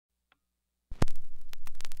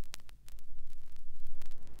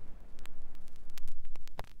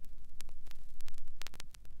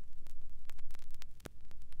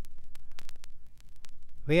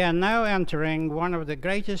We are now entering one of the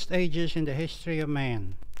greatest ages in the history of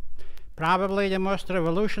man, probably the most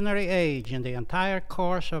revolutionary age in the entire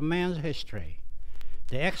course of man's history,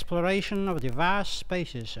 the exploration of the vast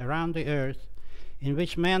spaces around the earth in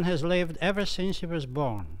which man has lived ever since he was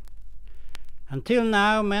born. Until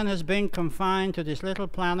now, man has been confined to this little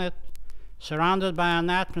planet surrounded by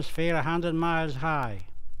an atmosphere 100 miles high.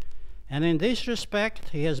 And in this respect,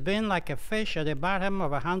 he has been like a fish at the bottom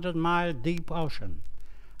of a 100-mile deep ocean,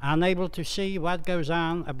 unable to see what goes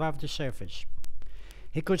on above the surface.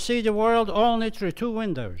 He could see the world only through two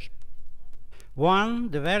windows. One,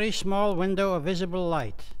 the very small window of visible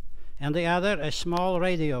light, and the other, a small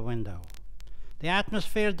radio window. The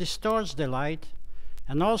atmosphere distorts the light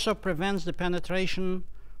and also prevents the penetration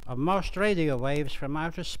of most radio waves from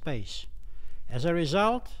outer space. As a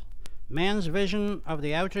result, man's vision of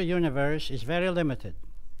the outer universe is very limited.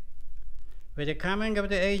 With the coming of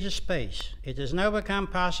the age of space, it has now become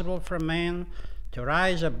possible for man to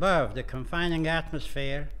rise above the confining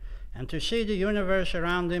atmosphere and to see the universe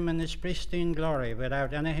around him in its pristine glory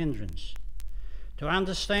without any hindrance. To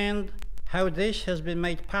understand how this has been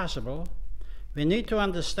made possible, we need to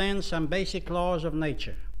understand some basic laws of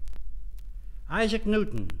nature. Isaac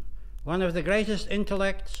Newton, one of the greatest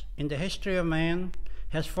intellects in the history of man,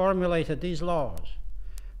 has formulated these laws.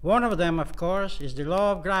 One of them, of course, is the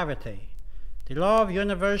law of gravity, the law of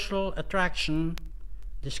universal attraction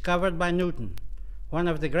discovered by Newton, one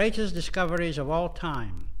of the greatest discoveries of all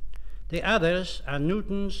time. The others are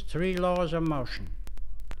Newton's three laws of motion.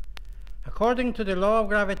 According to the law of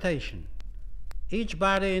gravitation, each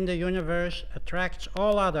body in the universe attracts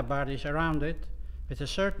all other bodies around it with a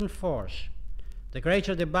certain force. The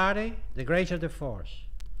greater the body, the greater the force.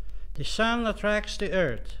 The sun attracts the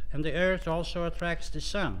earth, and the earth also attracts the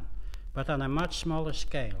sun, but on a much smaller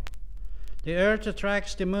scale. The earth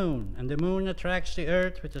attracts the moon, and the moon attracts the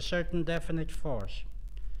earth with a certain definite force.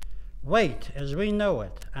 Weight, as we know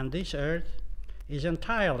it, on this earth is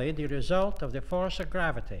entirely the result of the force of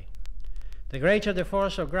gravity. The greater the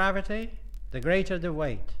force of gravity, the greater the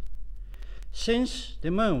weight. Since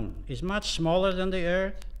the moon is much smaller than the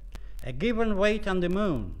earth, a given weight on the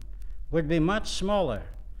moon would be much smaller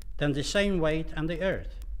than the same weight on the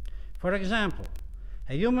earth. For example,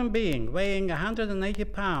 a human being weighing 180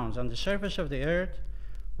 pounds on the surface of the earth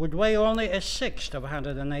would weigh only a sixth of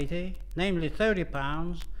 180, namely 30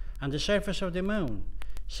 pounds, on the surface of the moon,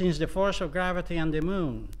 since the force of gravity on the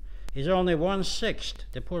moon is only 1/6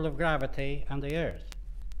 the pull of gravity on the earth.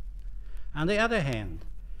 On the other hand,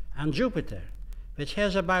 on Jupiter, which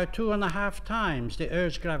has about 2.5 times the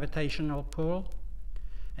Earth's gravitational pull,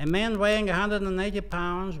 a man weighing 180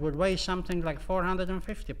 pounds would weigh something like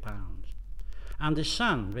 450 pounds. On the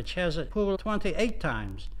Sun, which has a pull 28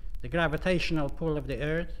 times the gravitational pull of the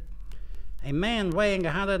Earth, a man weighing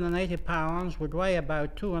 180 pounds would weigh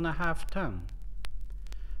about 2.5 tons.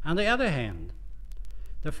 On the other hand,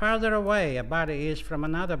 the farther away a body is from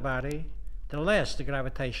another body, the less the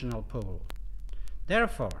gravitational pull.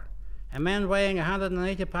 Therefore, a man weighing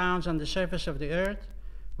 180 pounds on the surface of the earth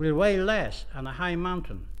will weigh less on a high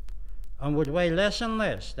mountain, and would weigh less and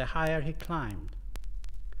less the higher he climbed.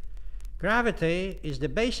 Gravity is the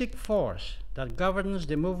basic force that governs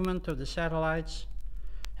the movement of the satellites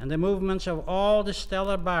and the movements of all the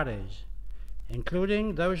stellar bodies,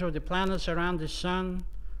 including those of the planets around the sun,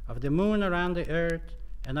 of the moon around the earth,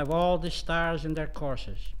 and of all the stars in their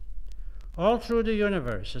courses. All through the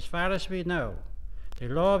universe, as far as we know, the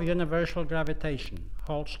law of universal gravitation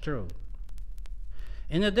holds true.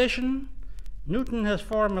 In addition, Newton has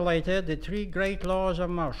formulated the three great laws of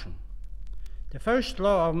motion. The first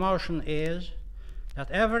law of motion is that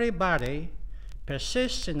every body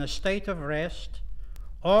persists in a state of rest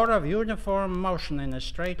or of uniform motion in a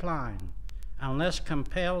straight line, unless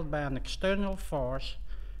compelled by an external force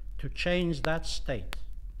to change that state.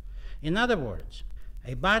 In other words,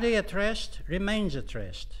 a body at rest remains at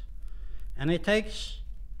rest, and it takes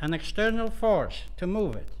an external force to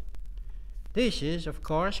move it. This is, of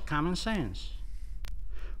course, common sense.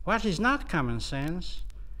 What is not common sense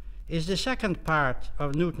is the second part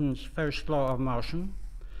of Newton's first law of motion,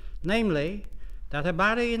 namely, that a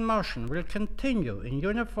body in motion will continue in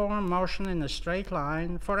uniform motion in a straight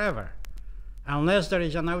line forever, unless there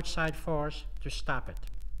is an outside force to stop it.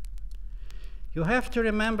 You have to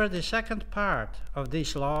remember the second part of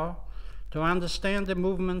this law to understand the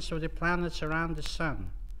movements of the planets around the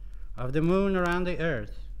sun, of the moon around the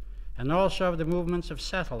earth, and also of the movements of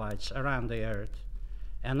satellites around the earth,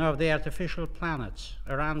 and of the artificial planets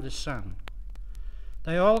around the sun.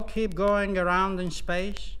 They all keep going around in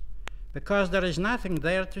space because there is nothing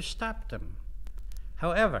there to stop them.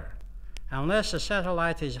 However, Unless a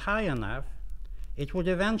satellite is high enough, it would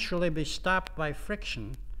eventually be stopped by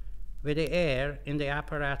friction with the air in the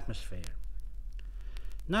upper atmosphere.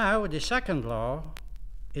 Now, the second law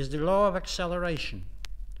is the law of acceleration.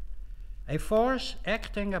 A force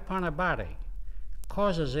acting upon a body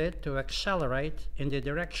causes it to accelerate in the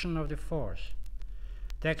direction of the force,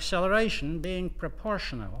 the acceleration being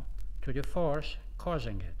proportional to the force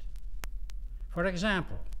causing it. For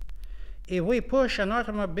example, if we push an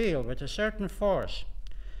automobile with a certain force,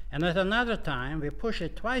 and at another time we push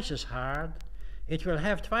it twice as hard, it will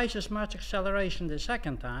have twice as much acceleration the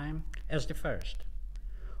second time as the first.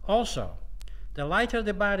 Also, the lighter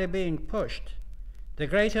the body being pushed, the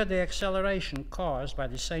greater the acceleration caused by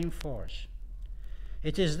the same force.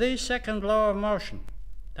 It is this second law of motion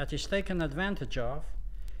that is taken advantage of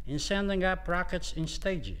in sending up rockets in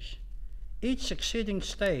stages, each succeeding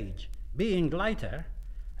stage being lighter,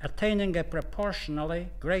 attaining a proportionally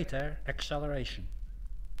greater acceleration.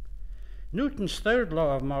 Newton's third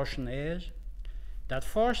law of motion is that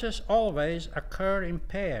forces always occur in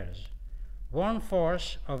pairs, one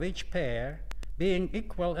force of each pair being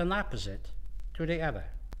equal and opposite to the other.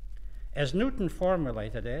 As Newton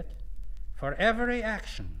formulated it, for every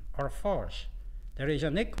action or force, there is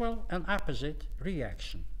an equal and opposite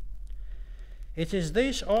reaction. It is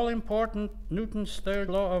this all-important Newton's third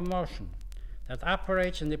law of motion that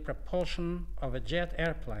operates in the propulsion of a jet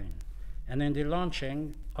airplane and in the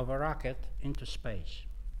launching of a rocket into space.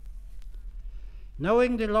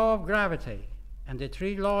 Knowing the law of gravity and the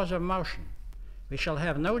three laws of motion, we shall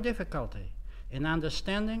have no difficulty in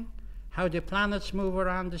understanding how the planets move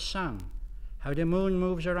around the sun, how the moon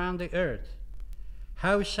moves around the earth,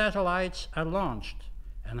 how satellites are launched,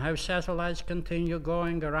 and how satellites continue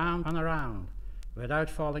going around and around without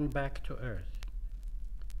falling back to earth.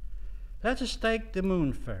 Let us take the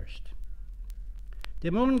moon first.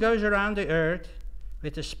 The moon goes around the earth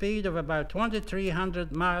with a speed of about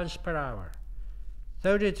 2,300 miles per hour,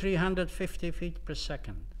 3,350 feet per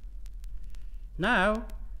second. Now,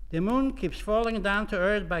 the moon keeps falling down to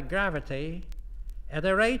earth by gravity at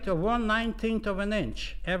a rate of 1/19th of an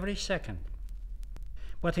inch every second.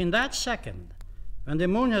 But in that second, when the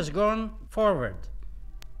moon has gone forward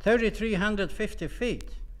 3,350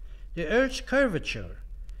 feet, the Earth's curvature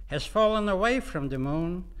has fallen away from the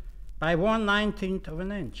moon by 1/19th of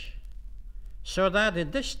an inch, so that the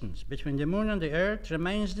distance between the moon and the Earth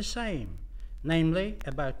remains the same, namely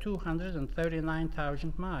about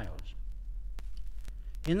 239,000 miles.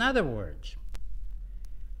 In other words,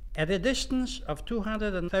 at a distance of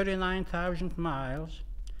 239,000 miles,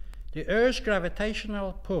 the Earth's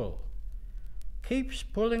gravitational pull keeps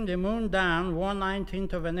pulling the moon down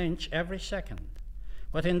 1/19th of an inch every second.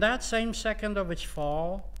 But in that same second of its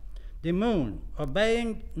fall, the moon,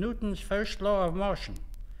 obeying Newton's first law of motion,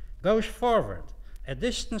 goes forward a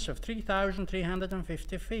distance of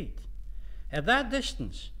 3,350 feet. At that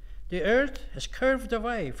distance, the Earth has curved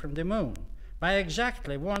away from the moon by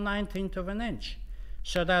exactly 1/19th of an inch,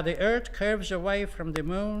 so that the Earth curves away from the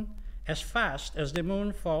moon as fast as the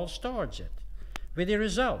moon falls towards it, with the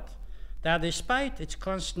result that despite its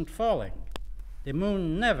constant falling, the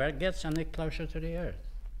moon never gets any closer to the Earth.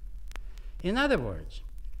 In other words,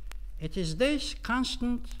 it is this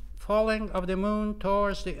constant falling of the moon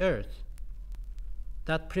towards the Earth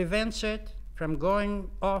that prevents it from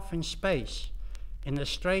going off in space in a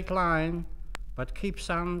straight line, but keeps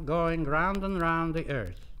on going round and round the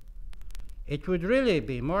Earth. It would really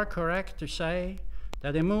be more correct to say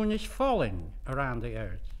that the moon is falling around the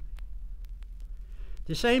Earth.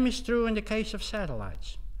 The same is true in the case of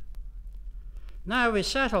satellites. Now, with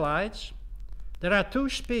satellites, there are two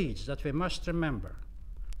speeds that we must remember.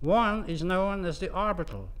 One is known as the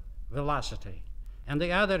orbital velocity, and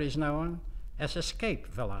the other is known as escape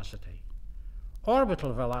velocity.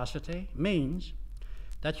 Orbital velocity means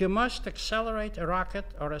that you must accelerate a rocket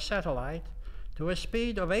or a satellite to a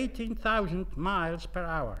speed of 18,000 miles per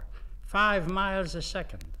hour, 5 miles a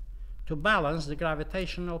second, to balance the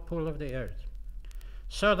gravitational pull of the Earth.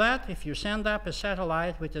 So that if you send up a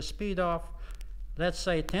satellite with a speed of, let's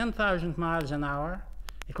say, 10,000 miles an hour,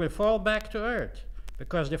 it will fall back to Earth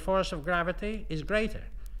because the force of gravity is greater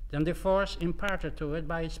than the force imparted to it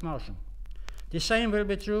by its motion. The same will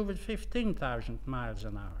be true with 15,000 miles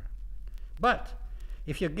an hour. But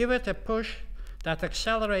if you give it a push that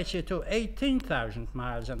accelerates it to 18,000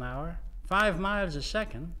 miles an hour, 5 miles a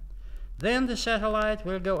second, then the satellite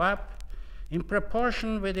will go up in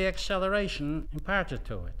proportion with the acceleration imparted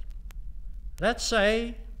to it. Let's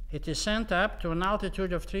say it is sent up to an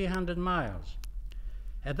altitude of 300 miles.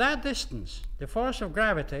 At that distance, the force of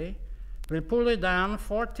gravity will pull it down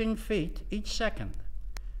 14 feet each second,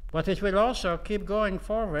 but it will also keep going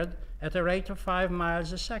forward at a rate of 5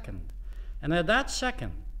 miles a second. And at that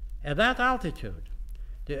second, at that altitude,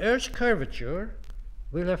 the Earth's curvature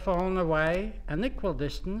will have fallen away an equal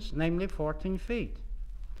distance, namely 14 feet.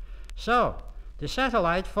 So, the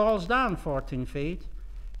satellite falls down 14 feet,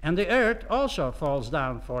 and the Earth also falls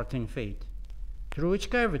down 14 feet through its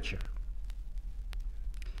curvature.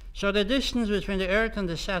 So the distance between the Earth and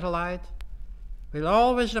the satellite will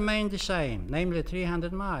always remain the same, namely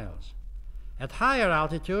 300 miles. At higher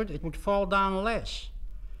altitude, it would fall down less,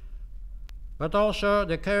 but also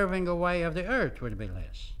the curving away of the Earth would be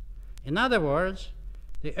less. In other words,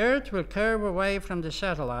 the Earth will curve away from the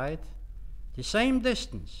satellite the same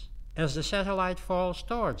distance as the satellite falls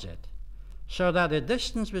towards it, so that the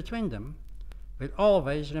distance between them will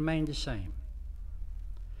always remain the same.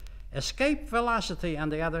 Escape velocity, on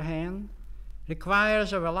the other hand,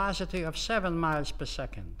 requires a velocity of 7 miles per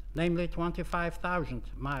second, namely 25,000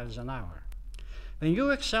 miles an hour. When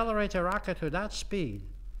you accelerate a rocket to that speed,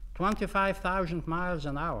 25,000 miles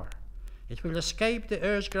an hour, it will escape the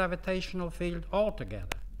Earth's gravitational field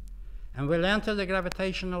altogether and will enter the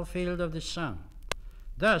gravitational field of the Sun,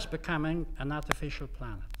 thus becoming an artificial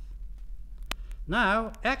planet.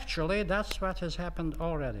 Now, actually, that's what has happened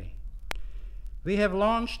already. We have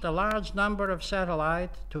launched a large number of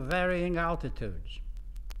satellites to varying altitudes.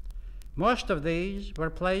 Most of these were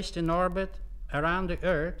placed in orbit around the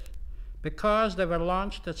Earth because they were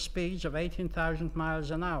launched at speeds of 18,000 miles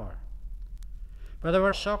an hour. But there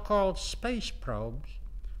were so-called space probes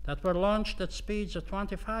that were launched at speeds of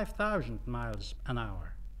 25,000 miles an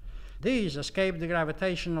hour. These escaped the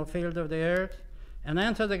gravitational field of the Earth and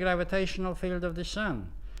entered the gravitational field of the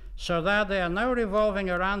Sun, so that they are now revolving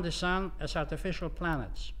around the Sun as artificial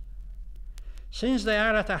planets. Since they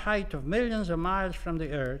are at a height of millions of miles from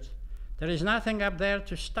the Earth, there is nothing up there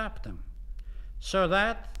to stop them, so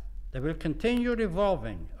that they will continue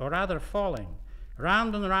revolving, or rather falling,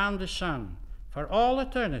 round and round the Sun for all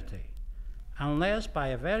eternity, unless by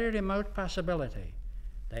a very remote possibility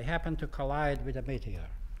they happen to collide with a meteor.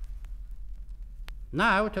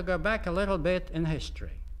 Now, to go back a little bit in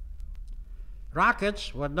history.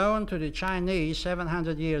 Rockets were known to the Chinese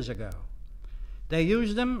 700 years ago. They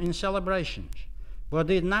used them in celebrations, but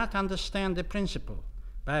did not understand the principle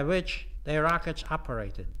by which their rockets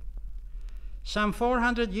operated. Some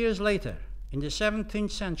 400 years later, in the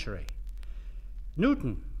 17th century,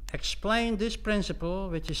 Newton explained this principle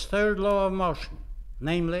with his third law of motion,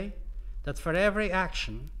 namely, that for every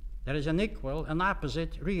action there is an equal and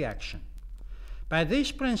opposite reaction. By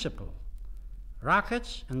this principle,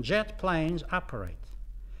 rockets and jet planes operate.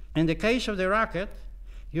 In the case of the rocket,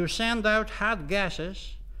 you send out hot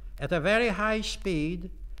gases at a very high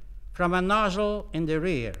speed from a nozzle in the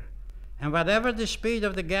rear. And whatever the speed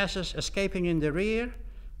of the gases escaping in the rear,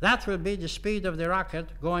 that will be the speed of the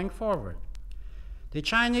rocket going forward. The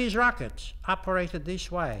Chinese rockets operated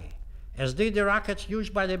this way, as did the rockets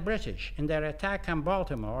used by the British in their attack on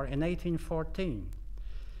Baltimore in 1814.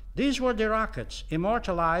 These were the rockets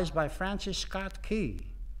immortalized by Francis Scott Key.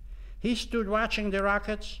 He stood watching the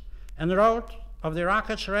rockets and wrote of the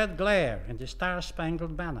rocket's red glare in the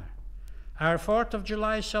Star-Spangled Banner. Our 4th of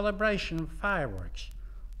July celebration fireworks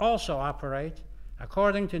also operate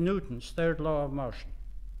according to Newton's third law of motion.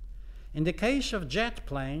 In the case of jet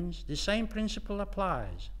planes, the same principle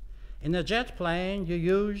applies. In a jet plane, you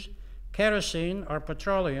use kerosene or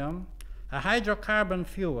petroleum, a hydrocarbon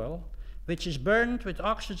fuel, which is burned with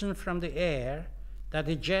oxygen from the air that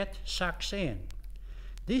the jet sucks in.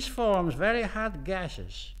 This forms very hot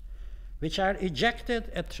gases, which are ejected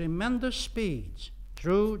at tremendous speeds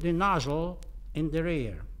through the nozzle in the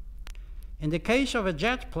rear. In the case of a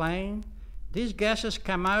jet plane, these gases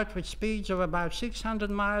come out with speeds of about 600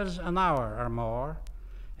 miles an hour or more,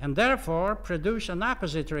 and therefore produce an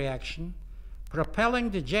opposite reaction,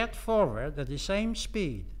 propelling the jet forward at the same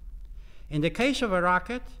speed. In the case of a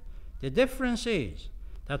rocket, the difference is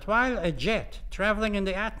that while a jet traveling in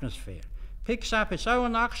the atmosphere picks up its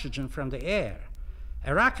own oxygen from the air,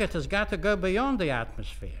 a rocket has got to go beyond the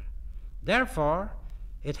atmosphere. Therefore,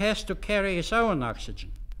 it has to carry its own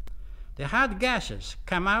oxygen. The hot gases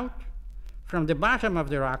come out from the bottom of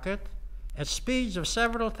the rocket at speeds of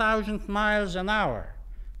several thousand miles an hour,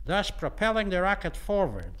 thus propelling the rocket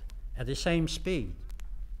forward at the same speed.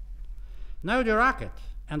 Now the rocket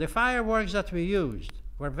and the fireworks that we used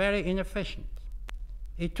were very inefficient.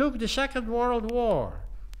 It took the Second World War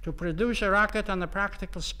to produce a rocket on a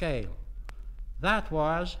practical scale. That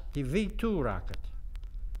was the V-2 rocket.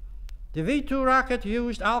 The V-2 rocket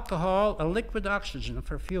used alcohol and liquid oxygen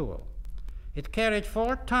for fuel. It carried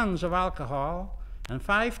 4 tons of alcohol and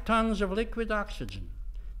 5 tons of liquid oxygen.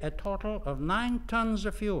 a total of 9 tons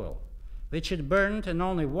of fuel, which it burned in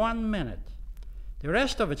only 1 minute. The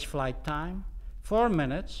rest of its flight time, 4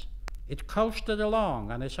 minutes, it coasted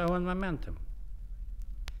along on its own momentum.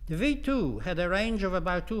 The V-2 had a range of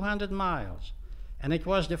about 200 miles, and it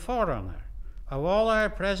was the forerunner of all our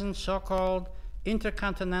present so-called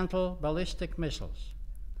intercontinental ballistic missiles.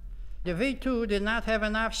 The V-2 did not have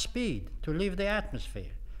enough speed to leave the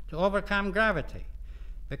atmosphere to overcome gravity,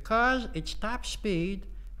 because its top speed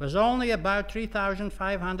was only about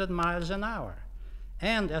 3,500 miles an hour.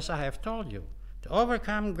 And as I have told you, to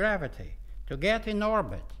overcome gravity, to get in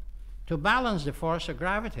orbit, to balance the force of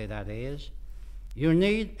gravity, that is, you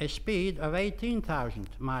need a speed of 18,000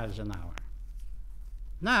 miles an hour.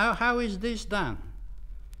 Now, how is this done?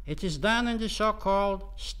 It is done in the so-called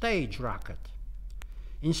stage rocket.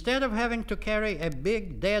 Instead of having to carry a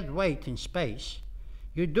big dead weight in space,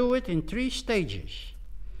 you do it in 3 stages.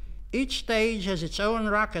 Each stage has its own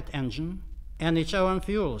rocket engine and its own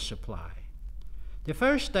fuel supply. The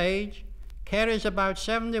first stage carries about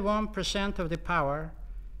 71% of the power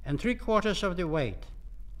and 3/4 of the weight.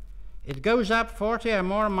 It goes up 40 or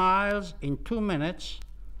more miles in 2 minutes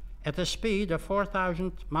at a speed of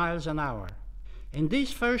 4,000 miles an hour. In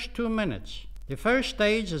these first 2 minutes, the first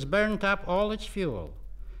stage has burned up all its fuel,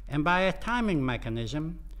 and by a timing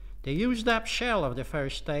mechanism, the used-up shell of the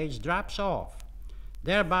first stage drops off,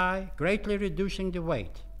 thereby greatly reducing the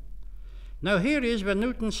weight. Now here is where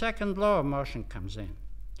Newton's second law of motion comes in,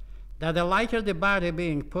 that the lighter the body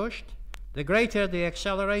being pushed, the greater the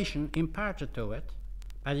acceleration imparted to it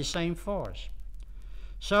by the same force.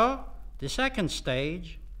 So, the second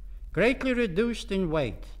stage, greatly reduced in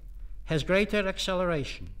weight, has greater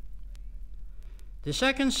acceleration. The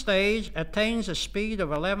second stage attains a speed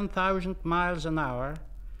of 11,000 miles an hour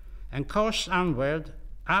and coasts onward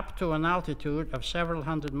up to an altitude of several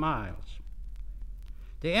hundred miles.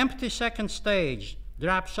 The empty second stage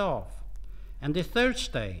drops off, and the third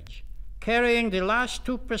stage, carrying the last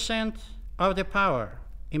 2% of the power,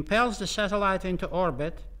 impels the satellite into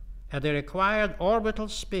orbit at the required orbital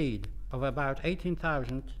speed of about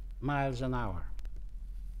 18,000 miles an hour.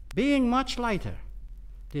 Being much lighter,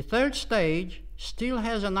 the third stage still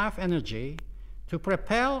has enough energy to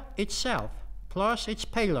propel itself plus its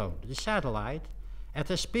payload, the satellite, at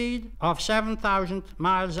a speed of 7,000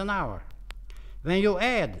 miles an hour. When you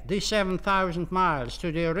add these 7,000 miles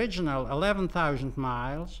to the original 11,000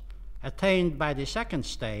 miles attained by the second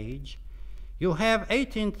stage, you have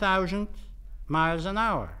 18,000 miles an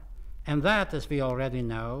hour, and that, as we already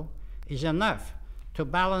know, is enough to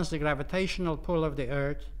balance the gravitational pull of the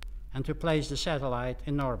Earth and to place the satellite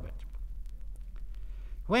in orbit.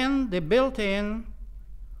 When the built-in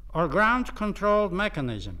or ground-controlled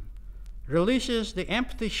mechanism releases the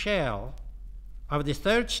empty shell of the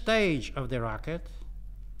third stage of the rocket,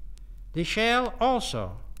 the shell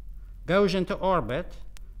also goes into orbit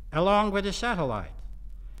along with the satellite,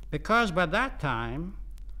 because by that time,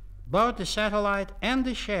 both the satellite and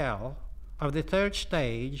the shell of the third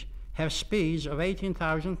stage have speeds of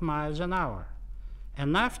 18,000 miles an hour,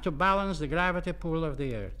 enough to balance the gravity pull of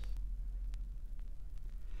the Earth.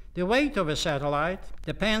 The weight of a satellite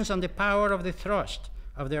depends on the power of the thrust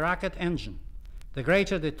of the rocket engine. The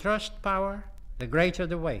greater the thrust power, the greater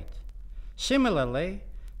the weight. Similarly,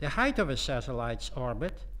 the height of a satellite's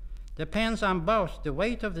orbit depends on both the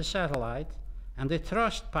weight of the satellite and the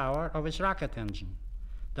thrust power of its rocket engine.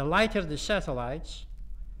 The lighter the satellites,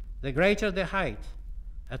 the greater the height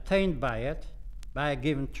attained by it by a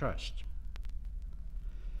given thrust.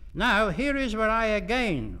 Now, here is where I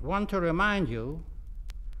again want to remind you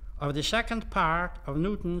of the second part of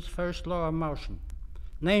Newton's first law of motion,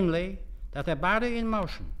 namely, that a body in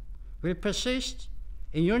motion will persist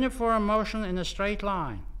in uniform motion in a straight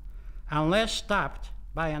line unless stopped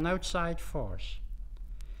by an outside force.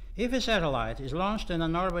 If a satellite is launched in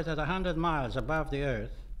an orbit at 100 miles above the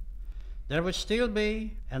Earth, there would still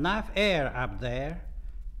be enough air up there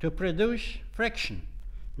to produce friction,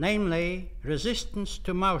 namely resistance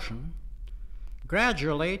to motion,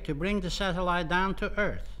 gradually to bring the satellite down to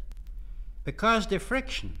Earth, because the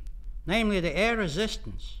friction, namely the air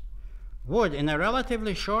resistance, would in a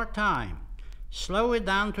relatively short time slow it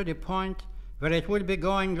down to the point where it would be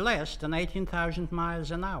going less than 18,000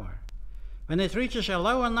 miles an hour. When it reaches a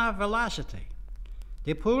low enough velocity,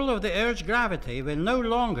 the pull of the Earth's gravity will no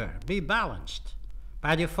longer be balanced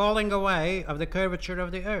by the falling away of the curvature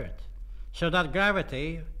of the Earth, so that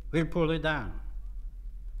gravity will pull it down.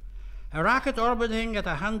 A rocket orbiting at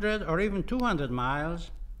 100 or even 200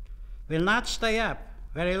 miles will not stay up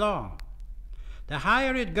very long. The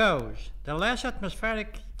higher it goes, the less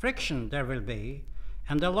atmospheric friction there will be,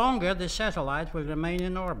 and the longer the satellite will remain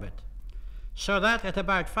in orbit, so that at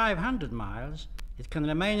about 500 miles, it can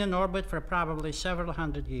remain in orbit for probably several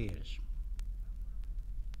hundred years.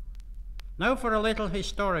 Now for a little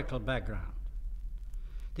historical background.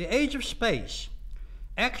 The age of space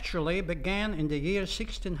actually began in the year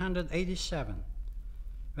 1687,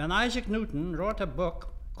 when Isaac Newton wrote a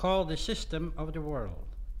book called The System of the World.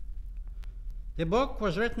 The book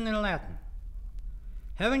was written in Latin.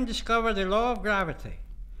 Having discovered the law of gravity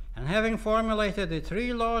and having formulated the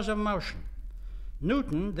three laws of motion,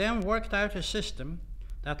 Newton then worked out a system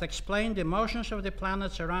that explained the motions of the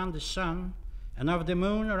planets around the sun and of the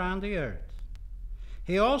moon around the earth.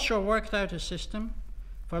 He also worked out a system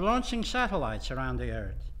for launching satellites around the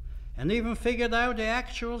earth, and even figured out the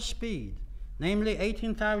actual speed, namely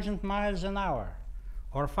 18,000 miles an hour,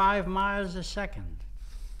 or 5 miles a second,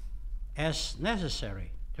 as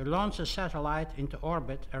necessary to launch a satellite into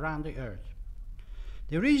orbit around the earth.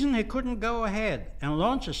 The reason he couldn't go ahead and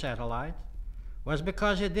launch a satellite was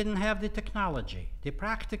because he didn't have the technology, the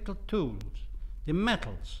practical tools, the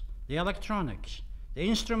metals, the electronics, the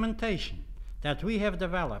instrumentation that we have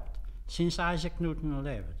developed since Isaac Newton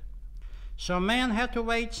lived. So man had to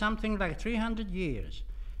wait something like 300 years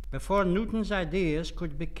before Newton's ideas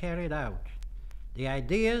could be carried out, the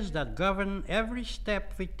ideas that govern every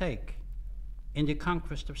step we take in the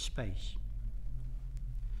conquest of space.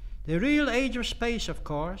 The real age of space, of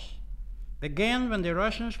course, began when the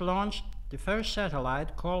Russians launched the first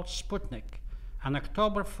satellite called Sputnik on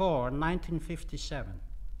October 4, 1957.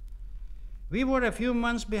 We were a few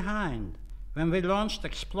months behind when we launched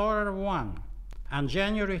Explorer 1 on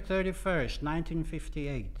January 31st,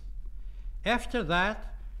 1958. After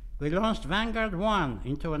that, we launched Vanguard 1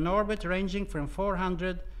 into an orbit ranging from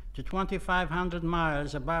 400 to 2,500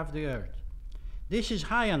 miles above the Earth. This is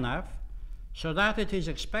high enough so that it is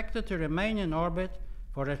expected to remain in orbit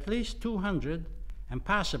for at least 200 and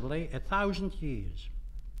possibly 1,000 years.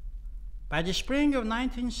 By the spring of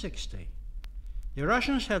 1960, the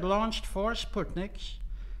Russians had launched 4 Sputniks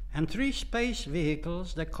and 3 space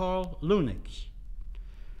vehicles they call Luniks.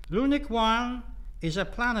 Lunik 1 is a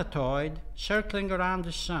planetoid circling around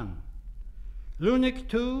the Sun. Lunik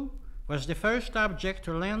 2 was the first object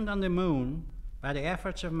to land on the Moon by the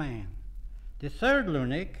efforts of man. The third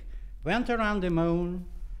Lunik went around the Moon,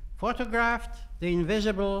 photographed the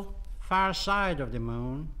invisible far side of the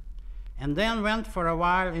Moon, and then went for a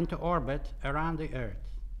while into orbit around the Earth.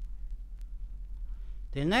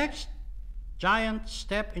 The next giant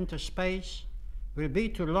step into space will be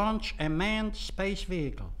to launch a manned space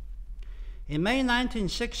vehicle. In May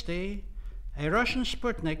 1960, a Russian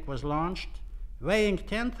Sputnik was launched, weighing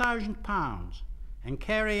 10,000 pounds and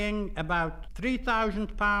carrying about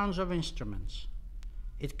 3,000 pounds of instruments.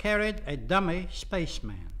 It carried a dummy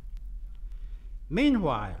spaceman.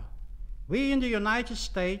 Meanwhile, we in the United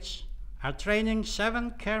States are training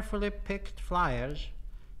 7 carefully picked flyers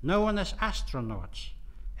known as astronauts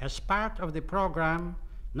as part of the program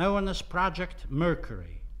known as Project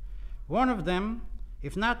Mercury. One of them,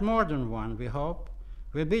 if not more than one, we hope,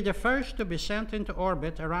 will be the first to be sent into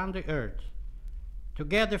orbit around the Earth, to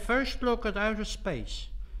get the first look at outer space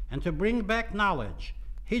and to bring back knowledge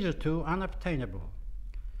hitherto unobtainable.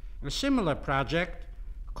 A similar project,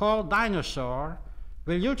 called Dinosaur,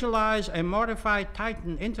 will utilize a modified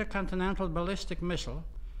Titan intercontinental ballistic missile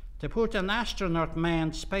to put an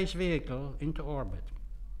astronaut-manned space vehicle into orbit.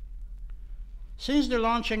 Since the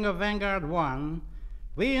launching of Vanguard 1,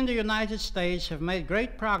 we in the United States have made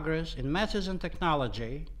great progress in methods and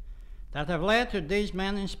technology that have led to these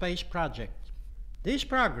men in space projects. This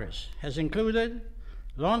progress has included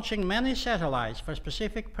launching many satellites for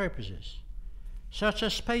specific purposes, such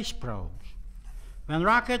as space probes, when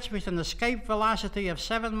rockets with an escape velocity of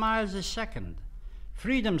 7 miles a second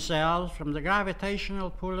freed themselves from the gravitational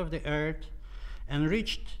pull of the Earth and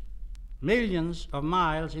reached millions of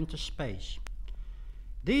miles into space.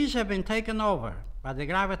 These have been taken over by the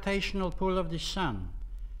gravitational pull of the Sun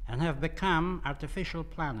and have become artificial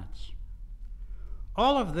planets.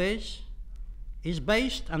 All of this is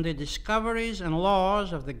based on the discoveries and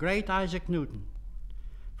laws of the great Isaac Newton.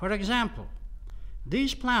 For example,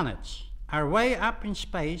 these planets are way up in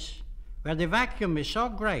space where the vacuum is so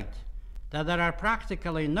great that there are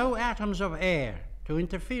practically no atoms of air to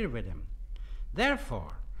interfere with them.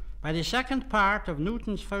 Therefore, by the second part of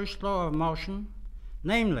Newton's first law of motion,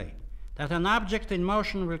 namely, that an object in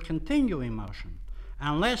motion will continue in motion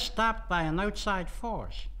unless stopped by an outside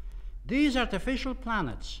force, these artificial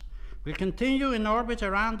planets will continue in orbit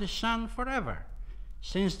around the Sun forever,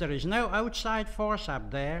 since there is no outside force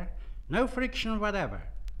up there, no friction whatever,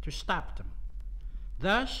 to stop them.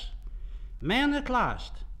 Thus, Man at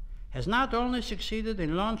last has not only succeeded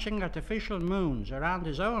in launching artificial moons around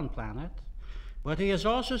his own planet, but he has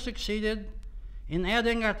also succeeded in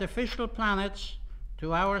adding artificial planets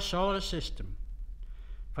to our solar system.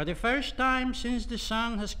 For the first time since the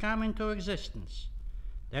sun has come into existence,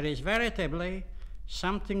 there is veritably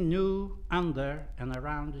something new under and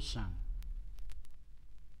around the sun.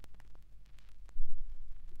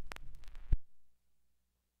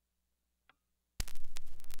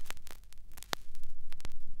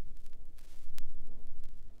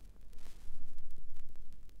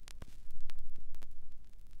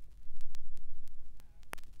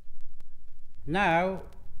 Now,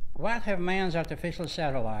 what have man's artificial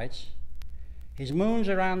satellites, his moons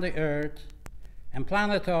around the Earth, and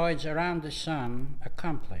planetoids around the sun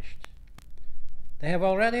accomplished? They have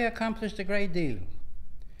already accomplished a great deal.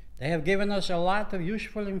 They have given us a lot of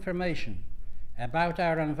useful information about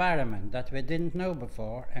our environment that we didn't know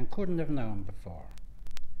before and couldn't have known before.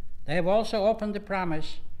 They have also opened the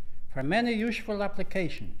promise for many useful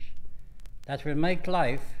applications that will make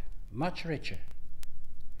life much richer.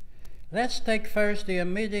 Let's take first the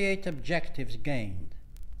immediate objectives gained.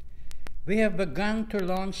 We have begun to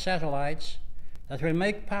launch satellites that will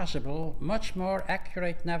make possible much more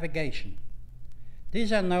accurate navigation.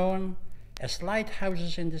 These are known as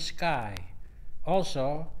lighthouses in the sky,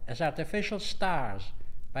 also as artificial stars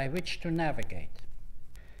by which to navigate.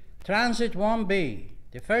 Transit 1B,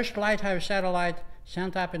 the first lighthouse satellite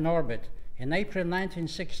sent up in orbit in April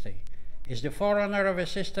 1960, is the forerunner of a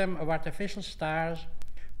system of artificial stars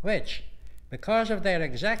which, because of their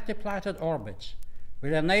exactly plotted orbits,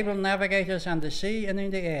 will enable navigators on the sea and in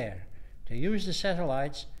the air to use the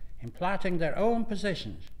satellites in plotting their own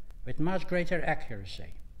positions with much greater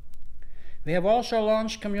accuracy. We have also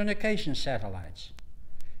launched communication satellites.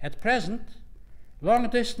 At present,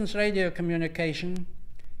 long-distance radio communication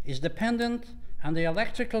is dependent on the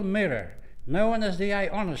electrical mirror known as the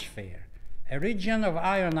ionosphere, a region of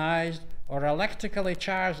ionized or electrically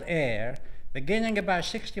charged air beginning about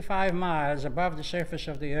 65 miles above the surface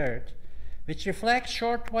of the Earth, which reflects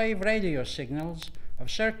shortwave radio signals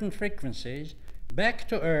of certain frequencies back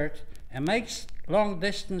to Earth and makes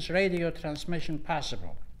long-distance radio transmission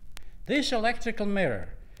possible. This electrical mirror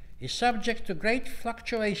is subject to great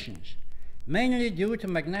fluctuations, mainly due to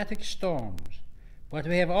magnetic storms, but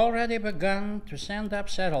we have already begun to send up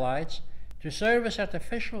satellites to serve as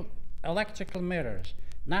artificial electrical mirrors,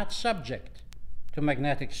 not subject to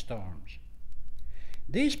magnetic storms.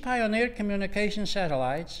 These pioneer communication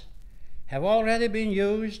satellites have already been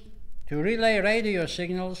used to relay radio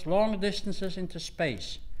signals long distances into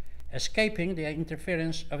space, escaping the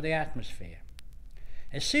interference of the atmosphere.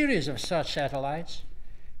 A series of such satellites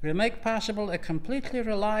will make possible a completely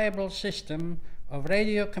reliable system of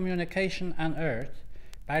radio communication on Earth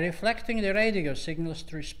by reflecting the radio signals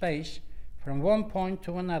through space from one point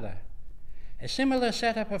to another. A similar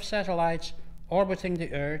setup of satellites orbiting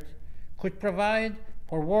the Earth could provide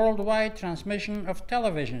for worldwide transmission of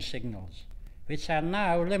television signals, which are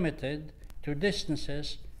now limited to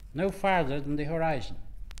distances no farther than the horizon.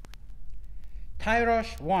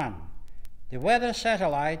 Tyros-1, the weather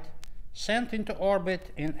satellite sent into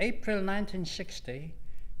orbit in April 1960,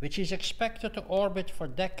 which is expected to orbit for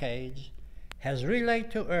decades, has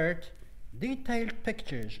relayed to Earth detailed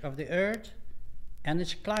pictures of the Earth and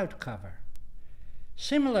its cloud cover.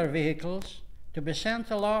 Similar vehicles to be sent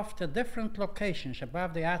aloft at different locations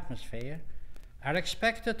above the atmosphere are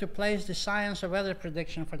expected to place the science of weather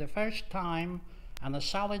prediction for the first time on a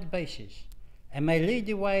solid basis and may lead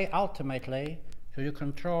the way ultimately to the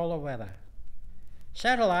control of weather.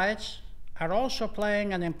 Satellites are also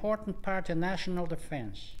playing an important part in national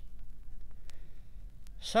defense.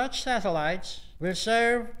 Such satellites will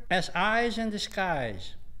serve as eyes in the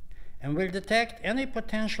skies and will detect any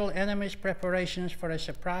potential enemy's preparations for a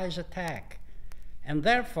surprise attack, and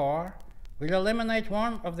therefore will eliminate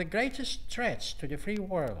one of the greatest threats to the free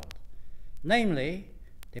world, namely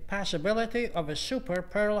the possibility of a super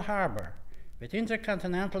Pearl Harbor with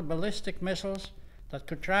intercontinental ballistic missiles that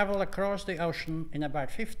could travel across the ocean in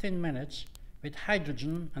about 15 minutes with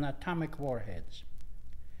hydrogen and atomic warheads.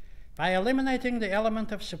 By eliminating the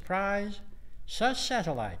element of surprise, such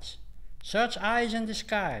satellites, such eyes in the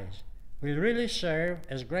skies, will really serve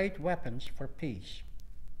as great weapons for peace.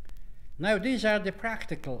 Now, these are the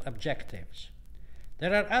practical objectives.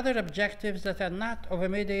 There are other objectives that are not of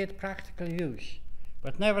immediate practical use,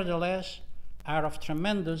 but nevertheless are of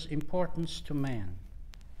tremendous importance to man.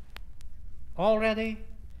 Already,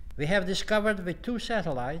 we have discovered with 2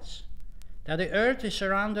 satellites that the Earth is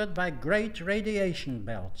surrounded by great radiation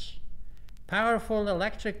belts, powerful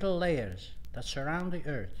electrical layers that surround the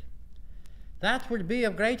Earth. That would be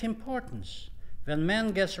of great importance when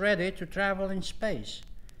man gets ready to travel in space,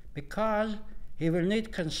 because he will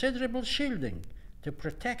need considerable shielding to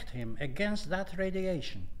protect him against that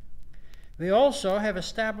radiation. We also have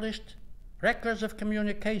established records of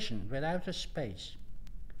communication with outer space.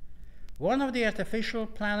 One of the artificial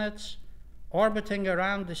planets orbiting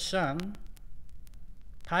around the Sun,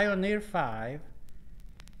 Pioneer 5,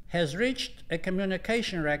 has reached a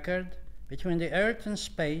communication record between the Earth and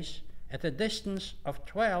space at a distance of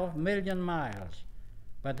 12 million miles,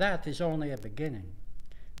 but that is only a beginning.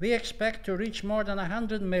 We expect to reach more than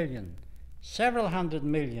 100 million, several hundred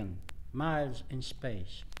million miles in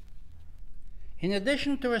space. In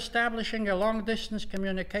addition to establishing a long-distance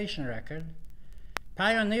communication record,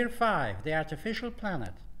 Pioneer 5, the artificial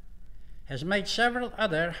planet, has made several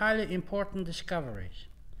other highly important discoveries.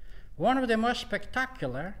 One of the most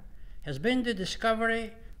spectacular has been the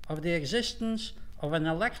discovery of the existence of an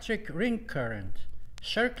electric ring current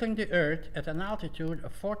circling the Earth at an altitude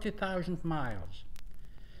of 40,000 miles.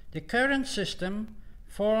 The current system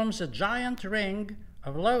forms a giant ring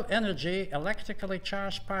of low-energy electrically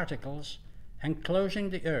charged particles enclosing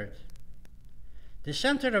the Earth. The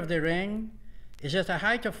center of the ring is at a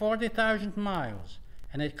height of 40,000 miles,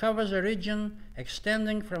 and it covers a region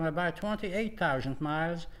extending from about 28,000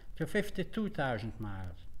 miles to 52,000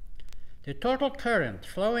 miles. The total current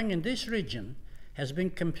flowing in this region has been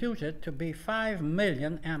computed to be 5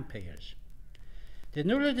 million amperes. The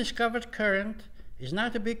newly discovered current is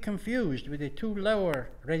not to be confused with the two lower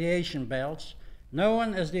radiation belts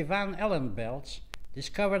known as the Van Allen belts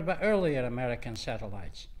discovered by earlier American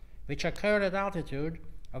satellites, which occur at altitude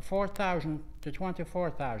of 4,000 to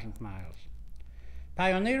 24,000 miles.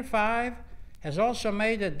 Pioneer 5 has also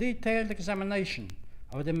made a detailed examination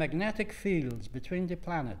of the magnetic fields between the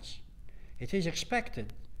planets. It is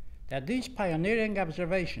expected that these pioneering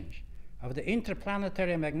observations of the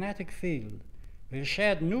interplanetary magnetic field will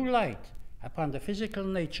shed new light upon the physical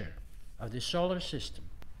nature of the solar system.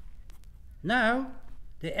 Now,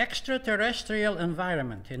 the extraterrestrial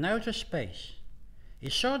environment in outer space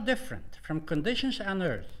is so different from conditions on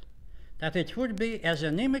Earth that it would be as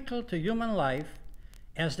inimical to human life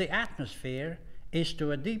as the atmosphere is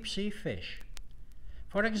to a deep-sea fish.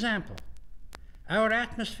 For example, our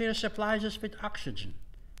atmosphere supplies us with oxygen,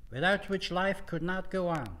 without which life could not go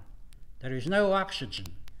on. There is no oxygen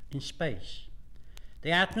in space.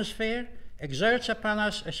 The atmosphere exerts upon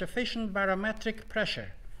us a sufficient barometric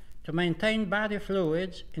pressure to maintain body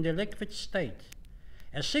fluids in the liquid state.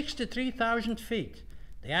 At 63,000 feet,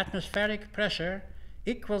 the atmospheric pressure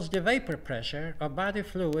equals the vapor pressure of body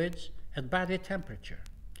fluids at body temperature.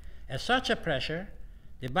 At such a pressure,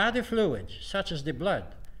 the body fluids, such as the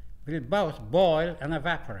blood, will both boil and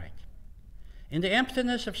evaporate. In the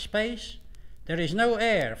emptiness of space, there is no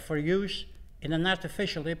air for use in an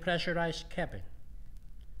artificially pressurized cabin.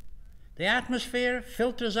 The atmosphere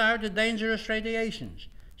filters out the dangerous radiations,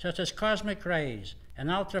 such as cosmic rays and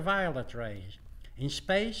ultraviolet rays. In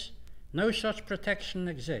space, no such protection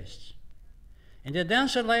exists. In the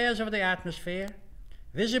denser layers of the atmosphere,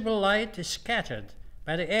 visible light is scattered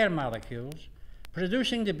by the air molecules,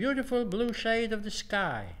 producing the beautiful blue shade of the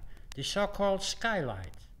sky, the so-called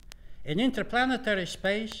skylight. In interplanetary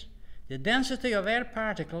space, the density of air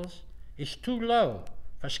particles is too low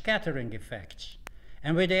for scattering effects,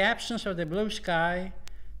 and with the absence of the blue sky,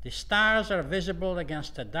 the stars are visible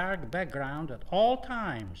against a dark background at all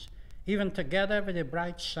times, even together with a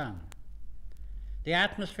bright sun. The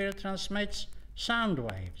atmosphere transmits sound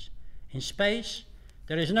waves. In space,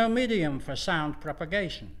 there is no medium for sound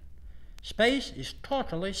propagation. Space is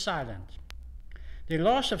totally silent. The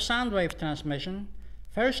loss of sound wave transmission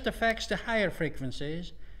first affects the higher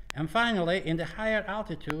frequencies, and finally, in the higher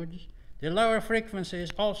altitudes, the lower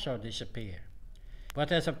frequencies also disappear.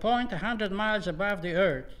 But at a point 100 miles above the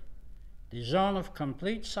Earth, the zone of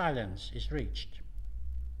complete silence is reached.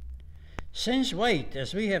 Since weight,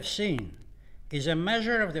 as we have seen, is a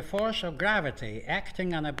measure of the force of gravity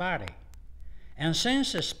acting on a body, and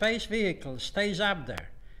since a space vehicle stays up there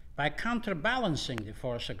by counterbalancing the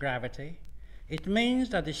force of gravity, it means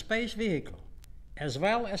that the space vehicle, as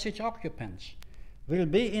well as its occupants, will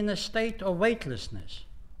be in a state of weightlessness,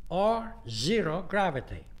 or zero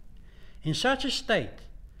gravity. In such a state,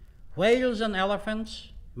 whales and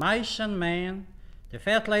elephants, mice and man, the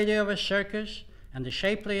fat lady of a circus, and the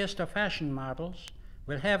shapeliest of fashion models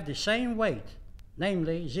will have the same weight,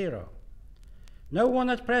 namely zero. No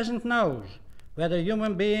one at present knows whether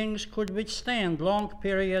human beings could withstand long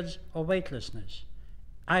periods of weightlessness,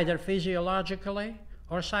 either physiologically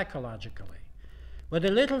or psychologically. But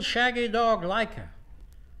the little shaggy dog Laika,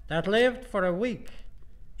 that lived for a week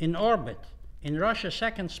in orbit in Russia's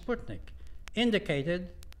second Sputnik indicated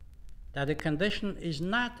that the condition is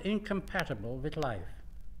not incompatible with life.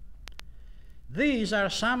 These are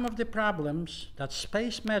some of the problems that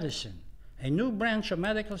space medicine, a new branch of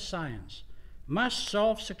medical science, must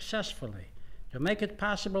solve successfully to make it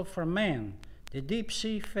possible for man, the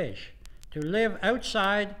deep-sea fish, to live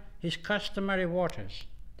outside his customary waters,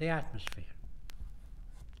 the atmosphere.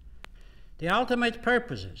 The ultimate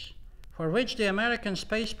purposes for which the American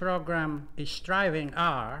space program is striving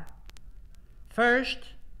are: first,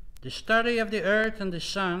 the study of the Earth and the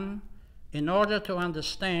Sun in order to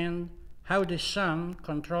understand how the Sun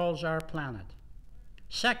controls our planet.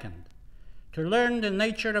 Second, to learn the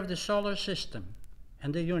nature of the solar system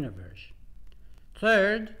and the universe.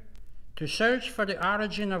 Third, to search for the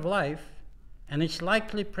origin of life and its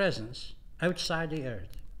likely presence outside the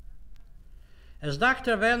Earth. As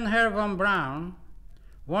Dr. Wernher von Braun,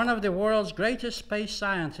 one of the world's greatest space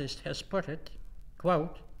scientists, has put it,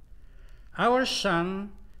 quote, "Our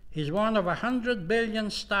Sun is one of 100 billion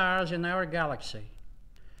stars in our galaxy.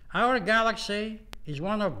 Our galaxy is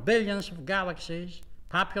one of billions of galaxies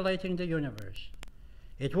populating the universe.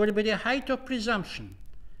 It would be the height of presumption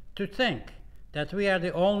to think that we are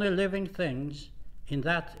the only living things in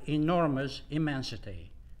that enormous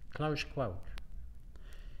immensity." Close quote.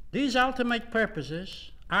 These ultimate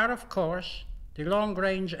purposes are, of course, the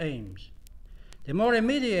long-range aims. The more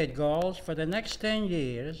immediate goals for the next 10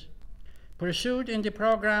 years, pursued in the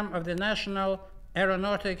program of the National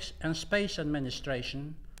Aeronautics and Space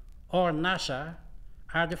Administration, or NASA,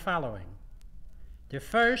 are the following. The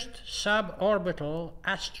first suborbital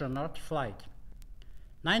astronaut flight.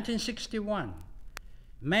 1961,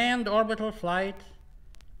 manned orbital flight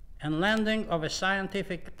and landing of a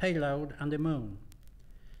scientific payload on the Moon.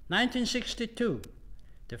 1962,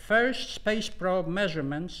 the first space probe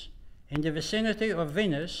measurements in the vicinity of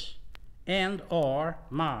Venus and/or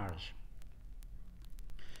Mars.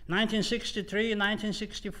 1963 and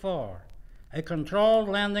 1964, a controlled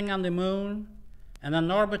landing on the Moon and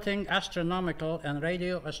an orbiting astronomical and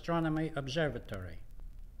radio astronomy observatory.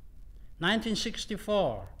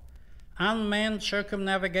 1964, unmanned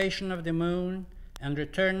circumnavigation of the Moon and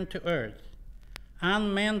return to Earth,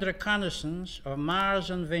 unmanned reconnaissance of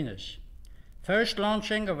Mars and Venus, first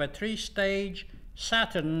launching of a 3-stage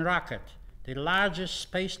Saturn rocket, the largest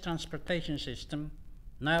space transportation system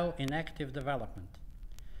now in active development.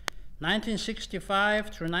 1965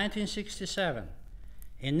 through 1967,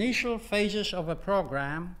 initial phases of a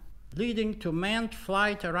program leading to manned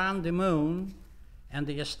flight around the Moon and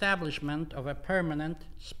the establishment of a permanent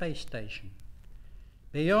space station.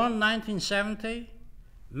 Beyond 1970,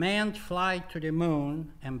 manned flight to the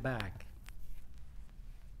Moon and back.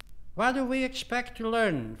 What do we expect to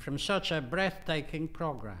learn from such a breathtaking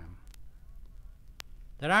program?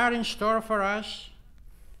 There are in store for us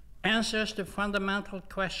answers to fundamental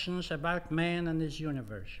questions about man and his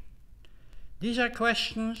universe. These are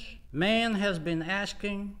questions man has been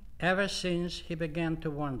asking ever since he began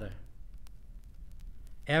to wonder,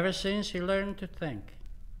 ever since he learned to think.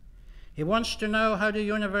 He wants to know how the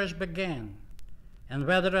universe began and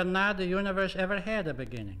whether or not the universe ever had a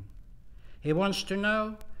beginning. He wants to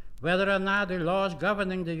know whether or not the laws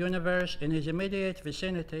governing the universe in his immediate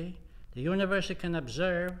vicinity, the universe he can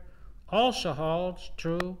observe, also holds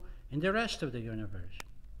true in the rest of the universe.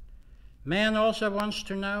 Man also wants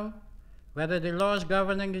to know whether the laws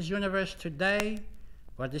governing his universe today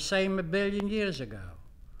were the same 1 billion years ago,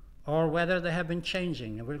 or whether they have been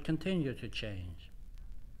changing and will continue to change.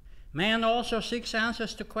 Man also seeks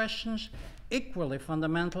answers to questions equally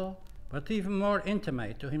fundamental, but even more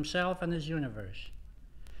intimate to himself and his universe.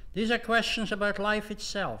 These are questions about life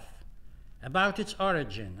itself, about its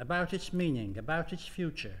origin, about its meaning, about its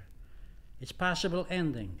future, its possible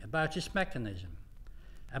ending, about its mechanism.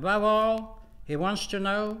 Above all, he wants to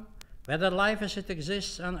know whether life as it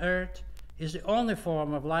exists on Earth is the only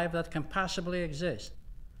form of life that can possibly exist,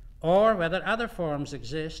 or whether other forms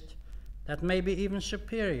exist that may be even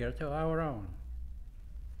superior to our own.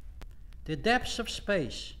 The depths of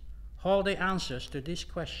space hold the answers to these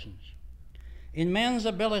questions. In man's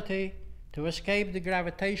ability to escape the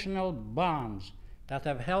gravitational bonds that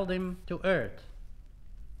have held him to Earth,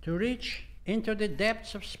 to reach into the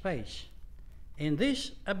depths of space, in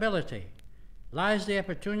this ability lies the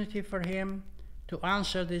opportunity for him to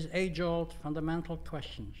answer these age-old fundamental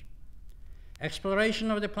questions. Exploration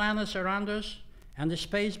of the planets around us and the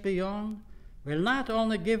space beyond will not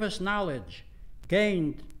only give us knowledge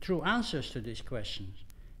gained through answers to these questions,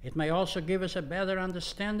 it may also give us a better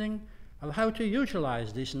understanding of how to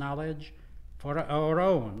utilize this knowledge for our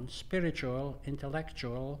own spiritual,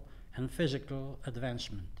 intellectual, and physical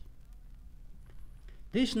advancement.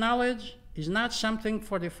 This knowledge is not something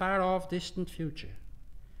for the far-off distant future.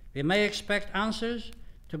 We may expect answers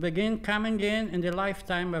to begin coming in the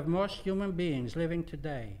lifetime of most human beings living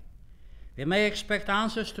today. We may expect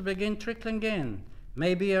answers to begin trickling in,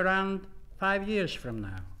 maybe around 5 years from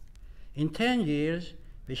now. In 10 years,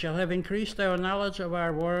 we shall have increased our knowledge of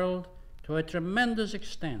our world to a tremendous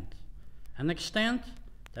extent, an extent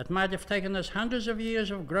that might have taken us hundreds of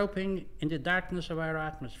years of groping in the darkness of our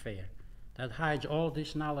atmosphere that hides all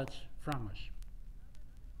this knowledge from us.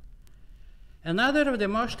 Another of the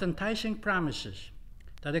most enticing promises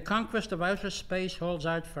that the conquest of outer space holds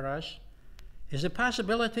out for us is the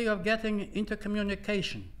possibility of getting into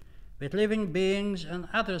communication with living beings and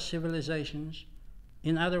other civilizations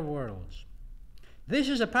in other worlds. This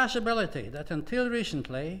is a possibility that until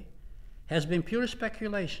recently has been pure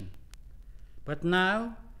speculation, but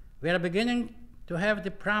now we are beginning to have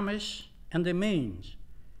the promise and the means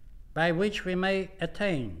by which we may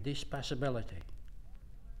attain this possibility.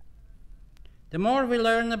 The more we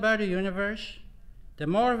learn about the universe, the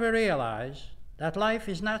more we realize that life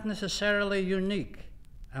is not necessarily unique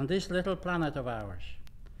on this little planet of ours.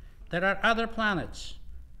 There are other planets,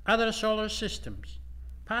 other solar systems,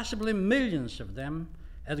 possibly millions of them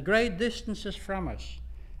at great distances from us,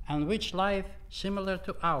 on which life similar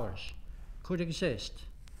to ours could exist,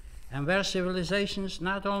 and where civilizations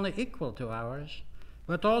not only equal to ours,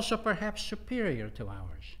 but also perhaps superior to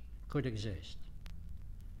ours could exist.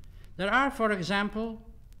 There are, for example,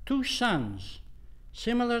 2 suns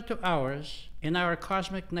similar to ours in our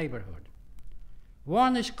cosmic neighborhood.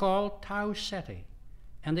 One is called Tau Ceti,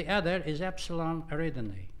 and the other is Epsilon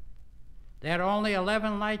Eridani. They are only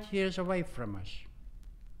 11 light years away from us.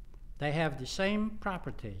 They have the same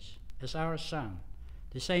properties as our sun,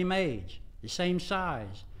 the same age, the same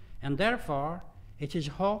size, and therefore it is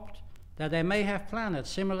hoped that they may have planets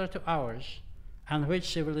similar to ours on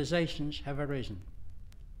which civilizations have arisen.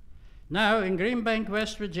 Now, in Green Bank,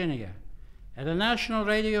 West Virginia, at the National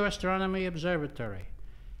Radio Astronomy Observatory,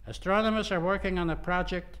 astronomers are working on a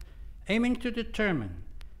project aiming to determine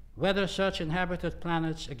whether such inhabited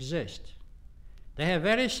planets exist. They have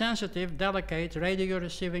very sensitive, delicate radio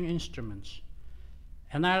receiving instruments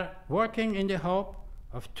and are working in the hope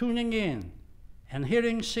of tuning in and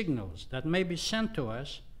hearing signals that may be sent to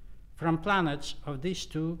us from planets of these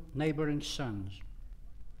 2 neighboring suns.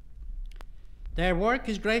 Their work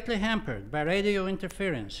is greatly hampered by radio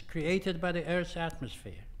interference created by the Earth's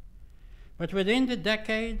atmosphere. But within the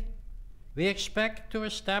decade, we expect to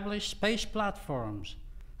establish space platforms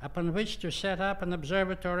upon which to set up an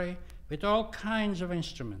observatory with all kinds of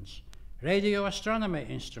instruments, radio astronomy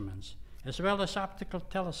instruments, as well as optical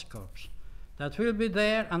telescopes, that will be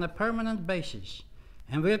there on a permanent basis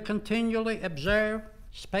and will continually observe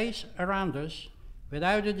space around us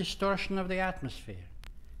without the distortion of the atmosphere,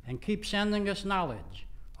 and keep sending us knowledge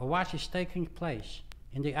of what is taking place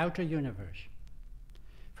in the outer universe.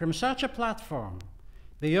 From such a platform,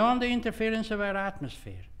 beyond the interference of our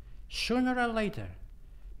atmosphere, sooner or later,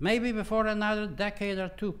 maybe before another decade or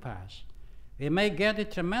 2 pass, we may get the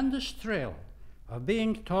tremendous thrill of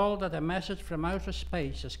being told that a message from outer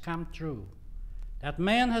space has come true, that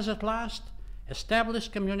man has at last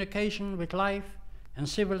established communication with life and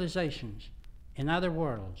civilizations in other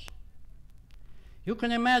worlds. You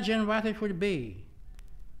can imagine what it would be,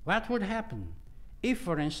 what would happen if,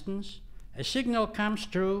 for instance, a signal comes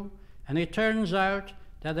through and it turns out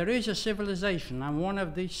that there is a civilization on one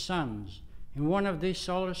of these suns, in one of these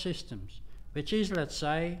solar systems, which is, let's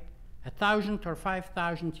say, 1,000 or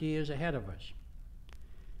 5,000 years ahead of us.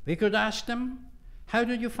 We could ask them, how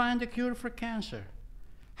did you find a cure for cancer?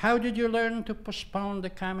 How did you learn to postpone the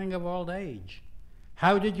coming of old age?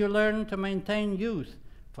 How did you learn to maintain youth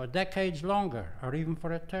for decades longer, or even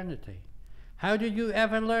for eternity? How did you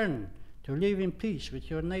ever learn to live in peace with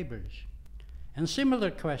your neighbors? And similar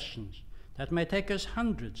questions that may take us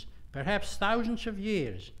hundreds, perhaps thousands of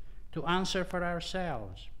years to answer for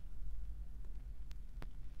ourselves.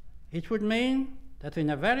 It would mean that in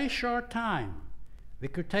a very short time, we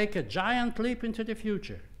could take a giant leap into the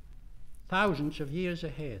future, thousands of years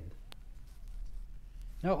ahead.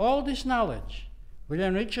 Now, all this knowledge will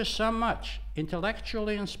enrich us so much,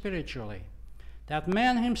 intellectually and spiritually, that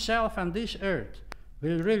man himself on this earth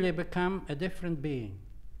will really become a different being.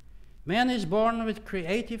 Man is born with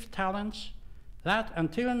creative talents that,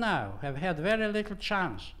 until now, have had very little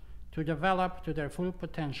chance to develop to their full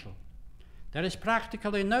potential. There is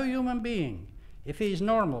practically no human being, if he is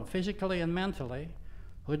normal physically and mentally,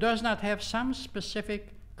 who does not have some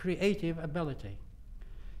specific creative ability.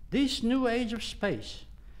 This new age of space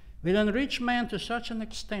will enrich man to such an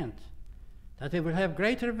extent that he will have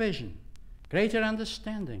greater vision, greater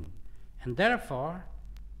understanding, and therefore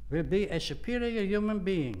will be a superior human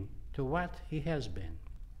being to what he has been.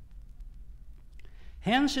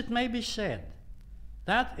 Hence, it may be said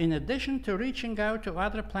that in addition to reaching out to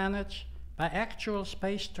other planets by actual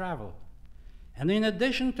space travel, and in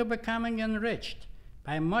addition to becoming enriched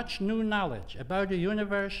by much new knowledge about the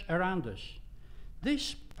universe around us,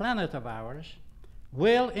 this planet of ours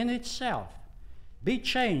will in itself be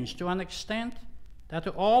changed to an extent that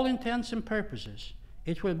to all intents and purposes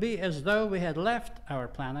it will be as though we had left our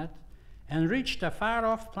planet and reached a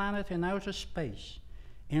far-off planet in outer space,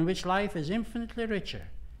 in which life is infinitely richer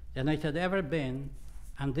than it had ever been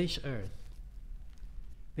on this earth.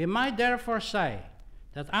 We might therefore say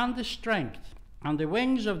that on the strength, on the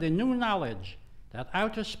wings of the new knowledge that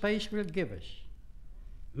outer space will give us,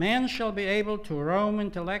 man shall be able to roam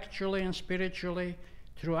intellectually and spiritually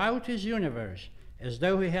throughout his universe as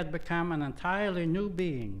though he had become an entirely new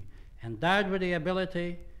being, endowed with the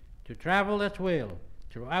ability to travel at will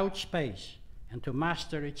throughout space and to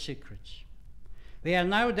master its secrets. We are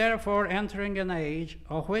now therefore entering an age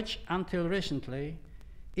of which, until recently,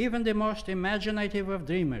 even the most imaginative of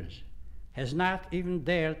dreamers has not even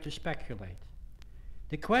dared to speculate.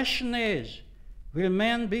 The question is, will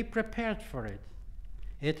man be prepared for it?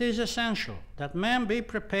 It is essential that man be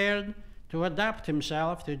prepared to adapt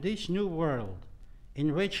himself to this new world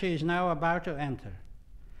in which he is now about to enter.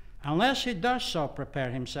 Unless he does so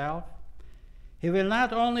prepare himself, he will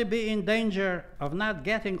not only be in danger of not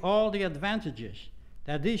getting all the advantages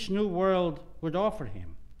that this new world would offer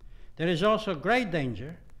him, there is also great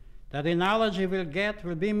danger that the knowledge he will get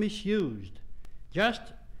will be misused, just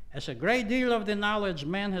as a great deal of the knowledge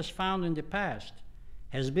man has found in the past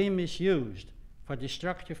has been misused for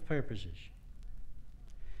destructive purposes.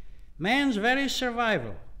 Man's very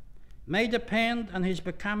survival may depend on his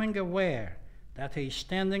becoming aware that he is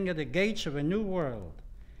standing at the gates of a new world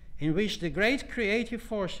in which the great creative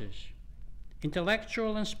forces,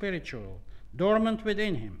 intellectual and spiritual, dormant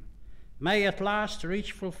within him, may at last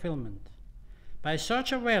reach fulfillment. By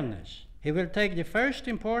such awareness, he will take the first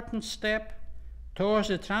important step towards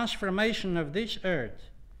the transformation of this earth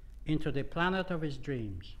into the planet of his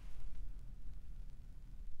dreams.